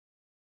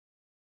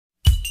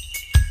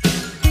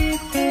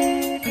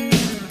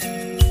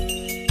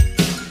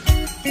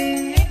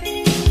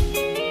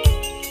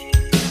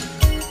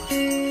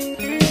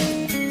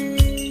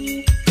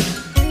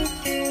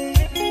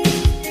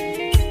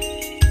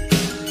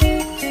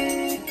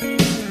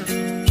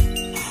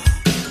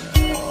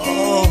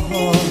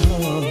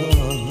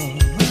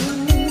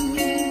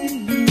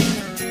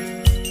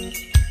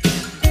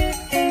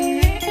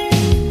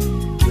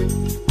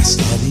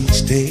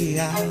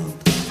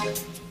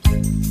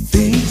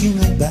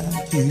thinking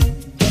about you.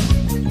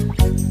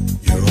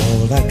 You're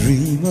all I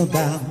dream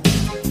about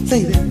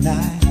late at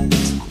night.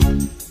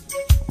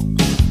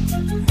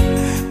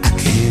 I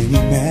can't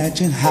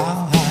imagine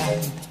how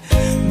I'd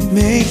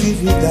make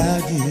it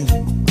without you.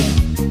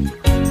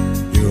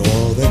 You're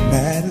all that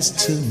matters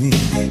to me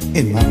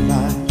in my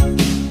mind.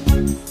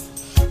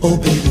 Oh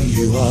baby,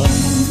 you are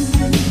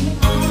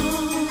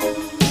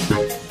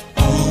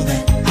all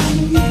that I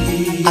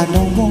need. I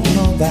don't want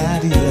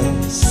nobody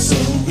else. So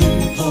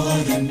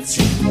important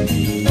to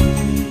me.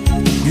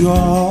 You're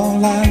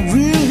all I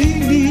really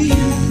need.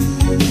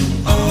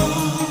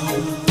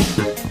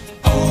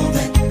 All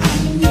that I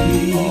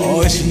need.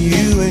 Oh, it's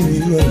you and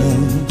you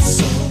alone.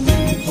 So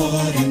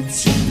important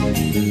to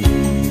me.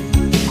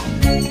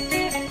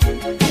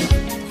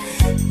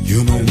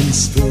 You're my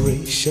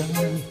inspiration.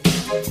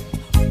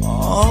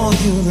 Oh,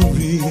 you're the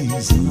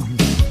reason.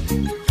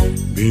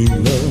 Being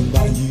loved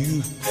by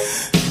you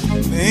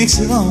makes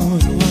it all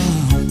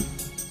worthwhile.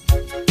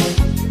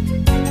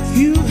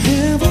 You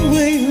have a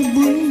way of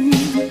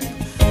bringing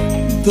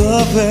the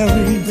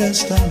very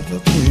best out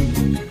of me.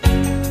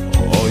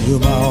 Oh, you're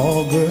my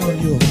all, girl,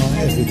 you're my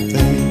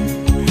everything.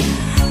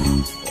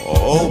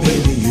 Oh,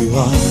 baby, you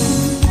are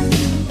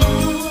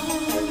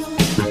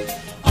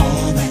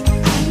all that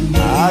I need.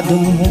 I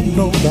don't want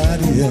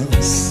nobody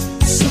else.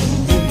 So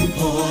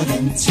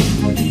important to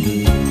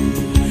me.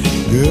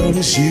 Girl,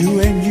 it's you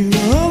and you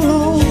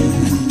alone.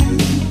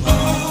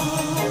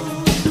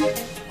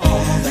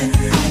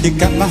 You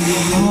got my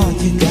heart,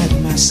 you got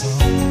my soul.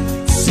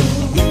 So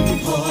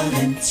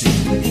important to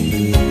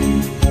me.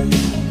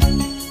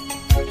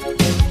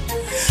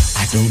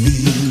 I don't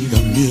need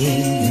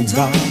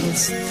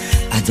 $1,000,000.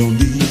 I don't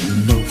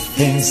need no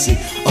fancy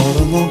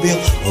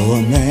automobile or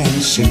a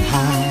mansion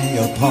high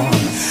upon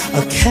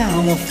a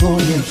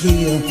California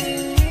hill.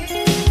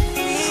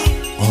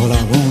 All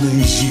I want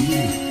is you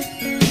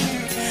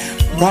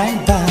right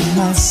by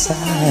my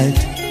side,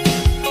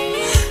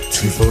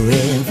 to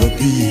forever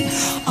be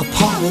a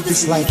part of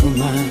this life of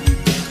mine.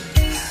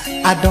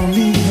 I don't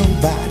need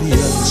nobody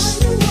else.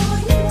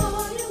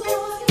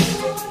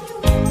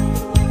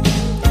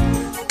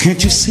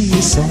 Can't you see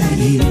it's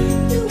only you?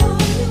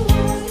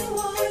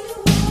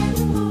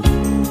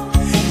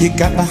 You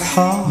got my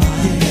heart,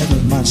 you got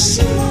my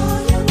soul.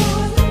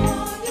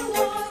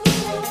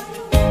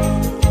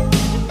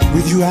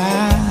 With you I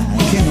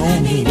can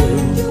own the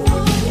world.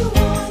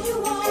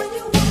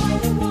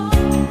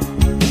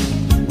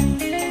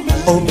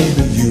 Oh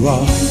baby, you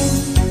are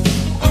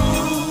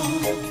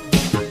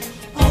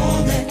all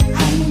that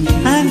I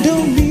need. I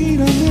don't need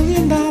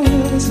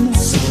 $1,000,000, no.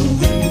 So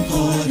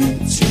important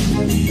to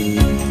me.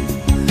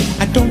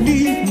 I don't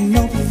need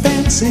no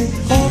fancy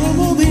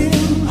automobile.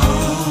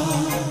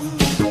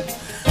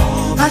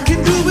 I can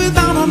do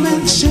without a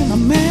mansion, a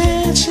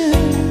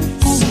mansion.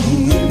 So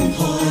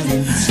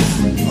important to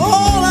me.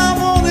 All I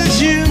want is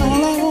you,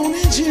 all I want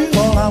is you,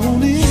 all I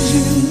want is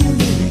you.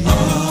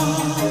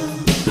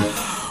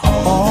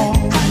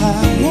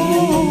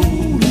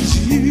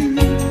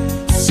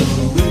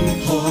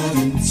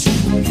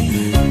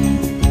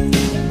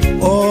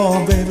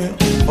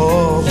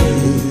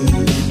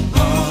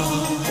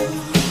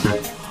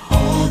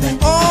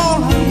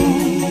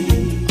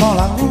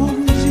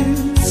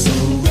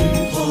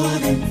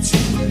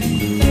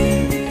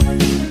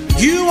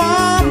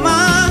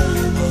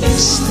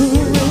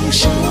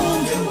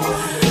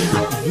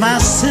 My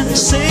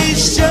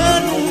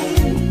sensation,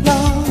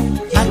 Lord,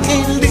 I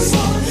can't live.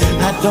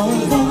 I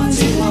don't want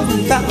to live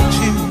without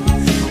you.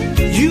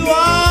 You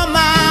are